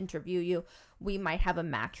 we'd love to interview you. We might have a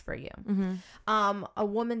match for you. A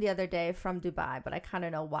woman the other day from Dubai, but I kind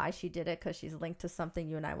of know why she did it, because she's linked to something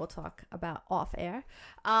you and I will talk about off air.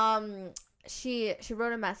 She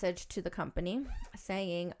wrote a message to the company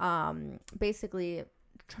saying, basically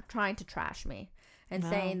trying to trash me. And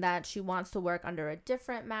saying that she wants to work under a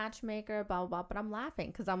different matchmaker, blah, blah, blah. But I'm laughing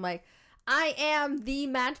because I'm like, I am the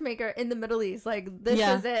matchmaker in the Middle East. Like, this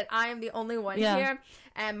is it. I am the only one here.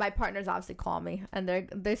 And my partners obviously call me and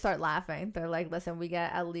they start laughing. They're like, listen, we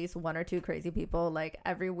get at least 1 or 2 crazy people like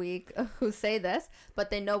every week who say this, but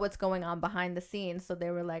they know what's going on behind the scenes. So they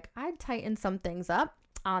were like, I'd tighten some things up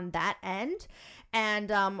on that end. And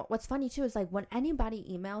what's funny too is like when anybody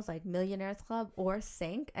emails like Millionaires Club or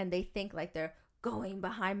Sync and they think like they're going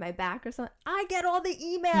behind my back or something, I get all the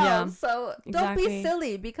emails. So don't be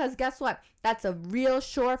silly, because guess what? That's a real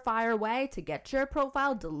surefire way to get your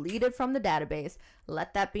profile deleted from the database.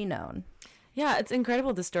 Let that be known. Yeah, it's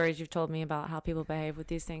incredible the stories you've told me about how people behave with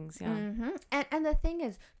these things. Yeah. And the thing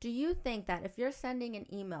is, do you think that if you're sending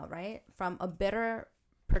an email, right, from a bitter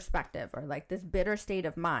perspective or like this bitter state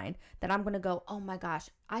of mind, that I'm gonna go, oh my gosh,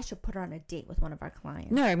 I should put her on a date with one of our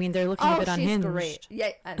clients? No, I mean, they're looking a bit unhinged. Great.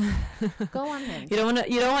 Yeah, go unhinged. You don't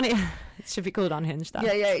want to it should be called unhinged though.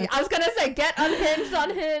 Yeah. I was gonna say get unhinged.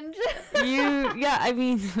 I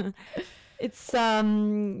mean, it's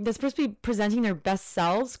they're supposed to be presenting their best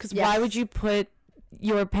selves, because why would you put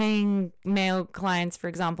your paying male clients, for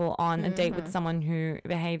example, on a date with someone who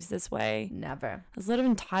behaves this way? Never. There's a lot of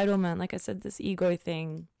entitlement, like I said, this ego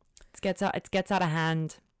thing. It gets out of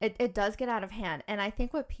hand. It does get out of hand. And I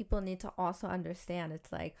think what people need to also understand, it's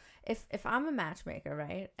like, if I'm a matchmaker,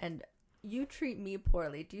 right, and you treat me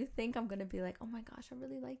poorly, do you think I'm gonna be like, oh my gosh, I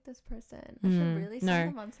really like this person, I should really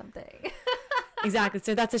send them on something? Exactly.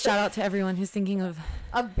 So that's a shout out to everyone who's thinking of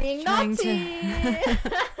being naughty.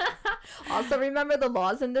 Also, remember the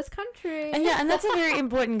laws in this country. And that's a very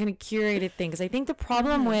important kind of curated thing, because I think the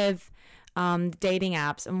problem with dating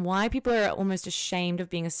apps and why people are almost ashamed of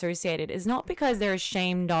being associated is not because they're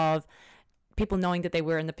ashamed of people knowing that they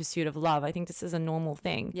were in the pursuit of love. I think this is a normal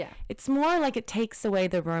thing. Yeah. It's more like it takes away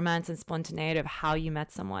the romance and spontaneity of how you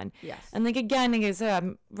met someone. Yes. And like, again, it's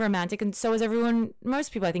romantic, and so is everyone,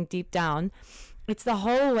 most people, I think, deep down. It's the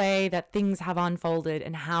whole way that things have unfolded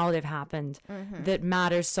and how they've happened that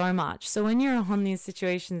matters so much. So when you're on these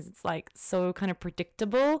situations, it's like so kind of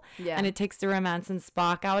predictable, and it takes the romance and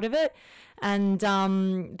spark out of it. And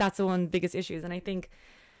that's the one of the biggest issues. And I think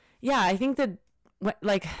that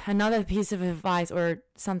like another piece of advice or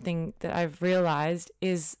something that I've realized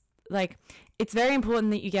is like, it's very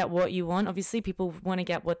important that you get what you want. Obviously, people want to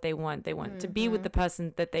get what they want. They want to be with the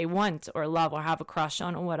person that they want or love or have a crush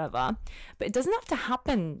on or whatever. But it doesn't have to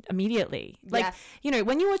happen immediately. Like, you know,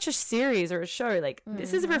 when you watch a series or a show, like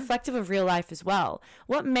this is reflective of real life as well.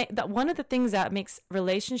 One of the things that makes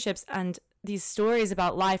relationships and these stories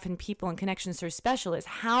about life and people and connections so special is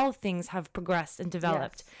how things have progressed and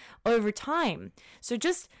developed over time. So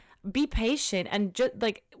just be patient, and just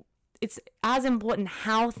like, it's as important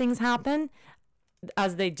how things happen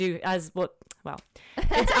as they do, it's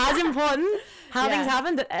as important how things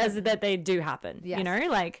happen as that they do happen. You know,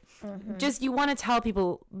 like just, you want to tell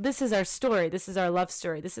people, this is our story, this is our love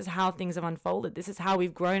story, this is how things have unfolded, this is how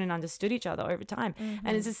we've grown and understood each other over time.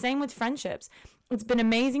 And it's the same with friendships. It's been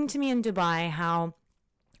amazing to me in Dubai how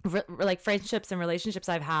like friendships and relationships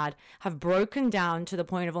I've had have broken down to the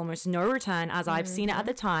point of almost no return as I've seen it at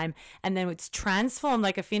the time, and then it's transformed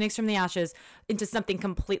like a phoenix from the ashes into something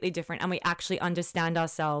completely different, and we actually understand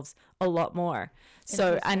ourselves a lot more.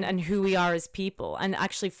 So and who we are as people, and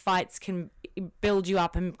actually fights can build you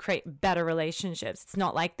up and create better relationships. It's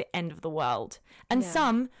not like the end of the world. And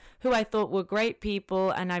some who I thought were great people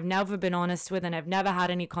and I've never been honest with and I've never had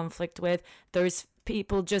any conflict with, those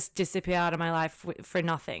people just disappear out of my life for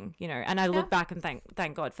nothing, you know, and I look back and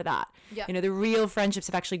thank God for that. You know, the real friendships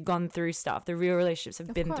have actually gone through stuff. The real relationships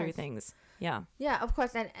have been through things. Yeah, of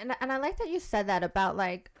course. And I like that you said that about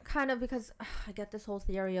like, kind of, because I get this whole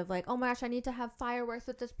theory of like, oh my gosh, I need to have fireworks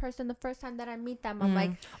with this person the first time that I meet them. I'm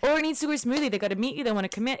like, or it needs to go smoothly. They got to meet you, they want to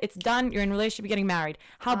commit, it's done, you're in a relationship, you're getting married.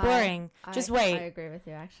 How boring. Just wait. I agree with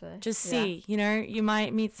you, actually. Just see, you know, you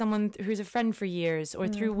might meet someone who's a friend for years, or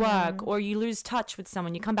through work, or you lose touch with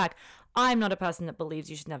someone, you come back. I'm not a person that believes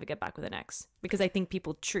you should never get back with an ex, because I think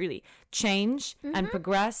people truly change and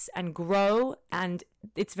progress and grow, and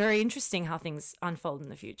it's very interesting how things unfold in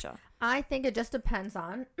the future. I think it just depends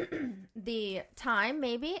on the time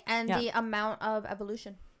maybe and the amount of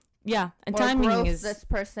evolution. and or timing is this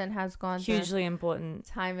person has gone hugely important.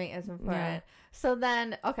 Timing is important. So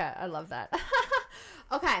then, okay, I love that.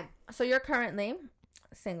 Okay, so you're currently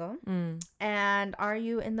single, and are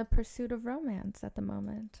you in the pursuit of romance at the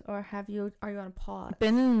moment, or are you on pause?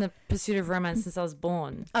 Been in the pursuit of romance since I was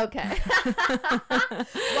born. Okay.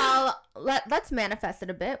 Well, let's manifest it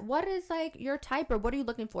a bit. What is like your type, or what are you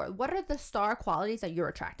looking for? What are the star qualities that you're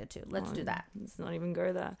attracted to? Let's do that. Let's not even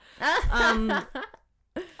go there.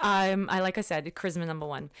 Like I said, charisma number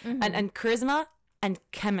one, and charisma and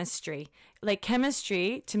chemistry. Like,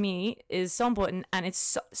 chemistry to me is so important, and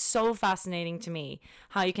it's so fascinating to me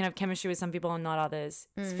how you can have chemistry with some people and not others.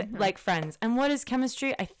 It's like friends. And what is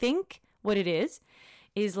chemistry? I think what it is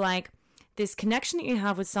like this connection that you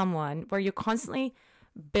have with someone where you're constantly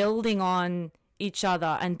building on each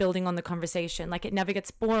other and building on the conversation. Like, it never gets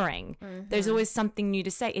boring. There's always something new to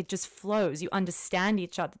say. It just flows. You understand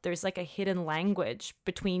each other. There's like a hidden language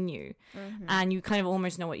between you, and you kind of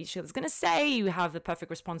almost know what each other's going to say. You have the perfect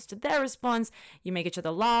response to their response. You make each other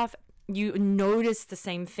laugh. You notice the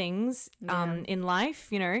same things in life,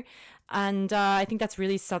 you know, and I think that's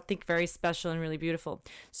really something very special and really beautiful.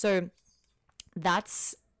 So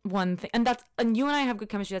that's one thing, and you and I have good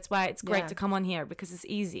chemistry. That's why it's great to come on here, because it's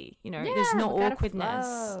easy, you know. There's no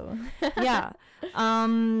awkwardness.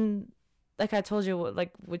 Like I told you, like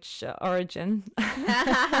which origin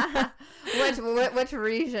which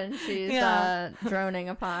region she's droning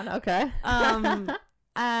upon. Okay. And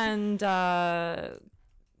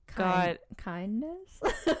kindness.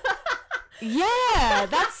 Yeah,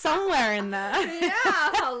 that's somewhere in there. Yeah,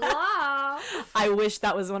 hello. I wish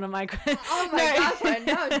that was one of my Oh my gosh, I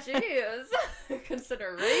know, jeez.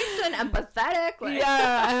 Consideration, empathetic. Like.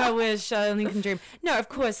 Yeah, I wish. I only can dream. No, of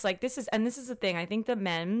course, like this is the thing. I think that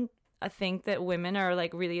men, I think that women are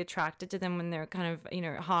like really attracted to them when they're kind of, you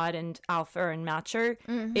know, hot and alpha and macho.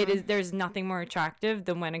 There's nothing more attractive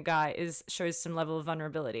than when a guy shows some level of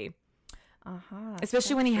vulnerability.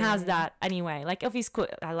 Especially when he has that anyway. Like, if he's cool,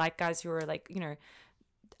 I like guys who are like, you know,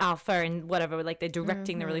 alpha and whatever, like they're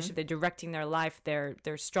directing the relationship, they're directing their life, they're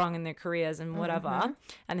strong in their careers and whatever,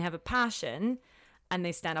 and they have a passion and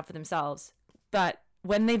they stand up for themselves. But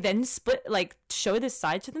when they then show this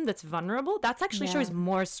side to them that's vulnerable, that actually shows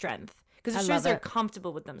more strength, because it shows they're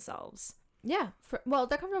comfortable with themselves. Yeah. Well,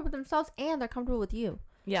 they're comfortable with themselves and they're comfortable with you.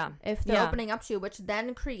 Yeah. If they're opening up to you, which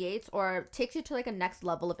then creates or takes you to like a next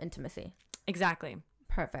level of intimacy. Exactly.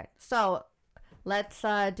 Perfect. So let's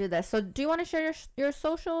do this. So do you want to share your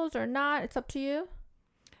socials or not? It's up to you.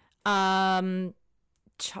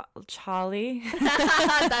 Charlie.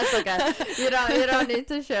 That's okay. You don't need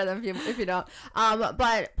to share them if you don't.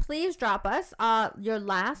 But please drop us your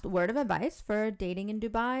last word of advice for dating in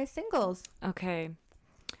Dubai singles. Okay.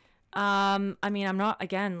 I mean, I'm not,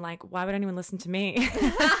 again, like, why would anyone listen to me?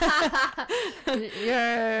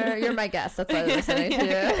 You're my guest. That's why they're listening to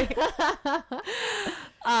you.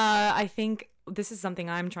 I think this is something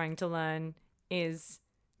I'm trying to learn, is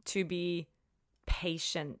to be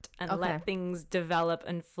patient and let things develop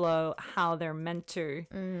and flow how they're meant to.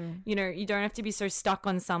 You know, you don't have to be so stuck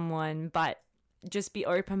on someone, but just be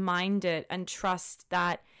open-minded and trust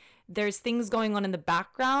that there's things going on in the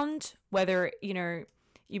background, whether, you know,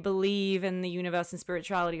 you believe in the universe and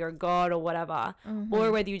spirituality or God or whatever,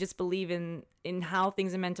 or whether you just believe in how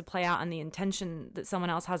things are meant to play out and the intention that someone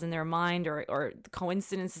else has in their mind, or the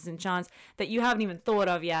coincidences and chance that you haven't even thought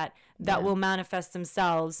of yet that will manifest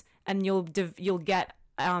themselves, and you'll get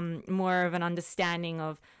more of an understanding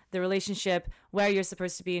of the relationship, where you're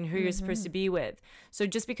supposed to be and who you're supposed to be with. So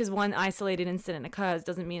just because one isolated incident occurs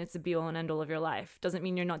doesn't mean it's the be all and end all of your life. Doesn't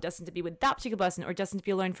mean you're not destined to be with that particular person, or destined to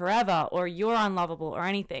be alone forever, or you're unlovable or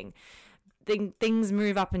anything. Things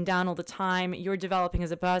move up and down all the time. You're developing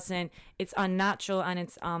as a person. It's unnatural, and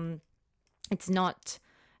it's not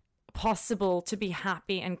possible to be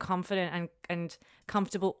happy and confident and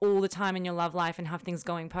comfortable all the time in your love life and have things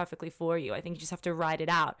going perfectly for you. I think you just have to ride it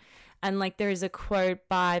out. And like, there's a quote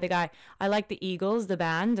by the guy, I like the Eagles, the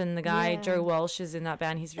band, and the guy Joe Walsh is in that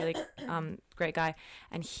band. He's really great guy.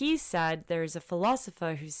 And he said, there's a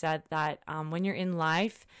philosopher who said that when you're in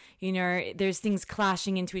life, you know, there's things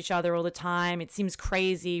clashing into each other all the time. It seems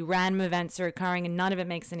crazy. Random events are occurring and none of it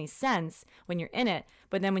makes any sense when you're in it.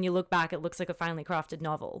 But then when you look back, it looks like a finely crafted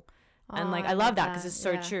novel. And like, I love that, because it's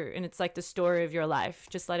so true. And it's like the story of your life.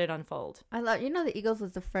 Just let it unfold. I love, the Eagles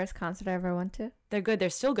was the first concert I ever went to. they're good. They're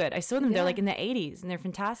still good. I saw them. They're like in the 80s and they're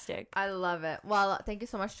fantastic. I love it. Well, thank you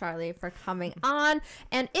so much, Charlie, for coming on.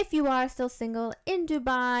 And if you are still single in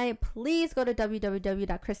Dubai, please go to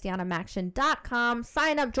www.christianamaction.com.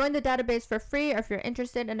 Sign up, join the database for free. Or if you're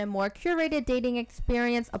interested in a more curated dating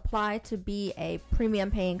experience, apply to be a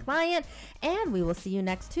premium paying client. And we will see you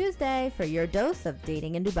next Tuesday for your dose of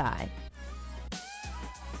dating in Dubai.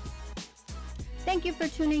 Thank you for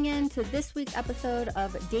tuning in to this week's episode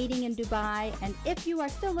of Dating in Dubai. And if you are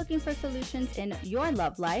still looking for solutions in your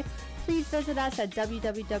love life, please visit us at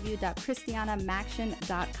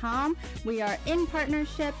www.christianamaction.com. We are in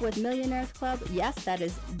partnership with Millionaires Club. Yes, that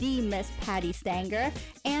is the Miss Patty Stanger,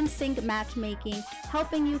 and Sync Matchmaking,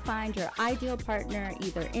 helping you find your ideal partner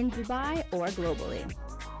either in Dubai or globally.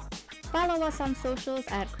 Follow us on socials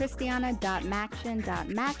at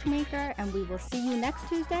christiana.maction.matchmaker, and we will see you next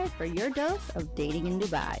Tuesday for your dose of Dating in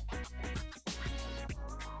Dubai.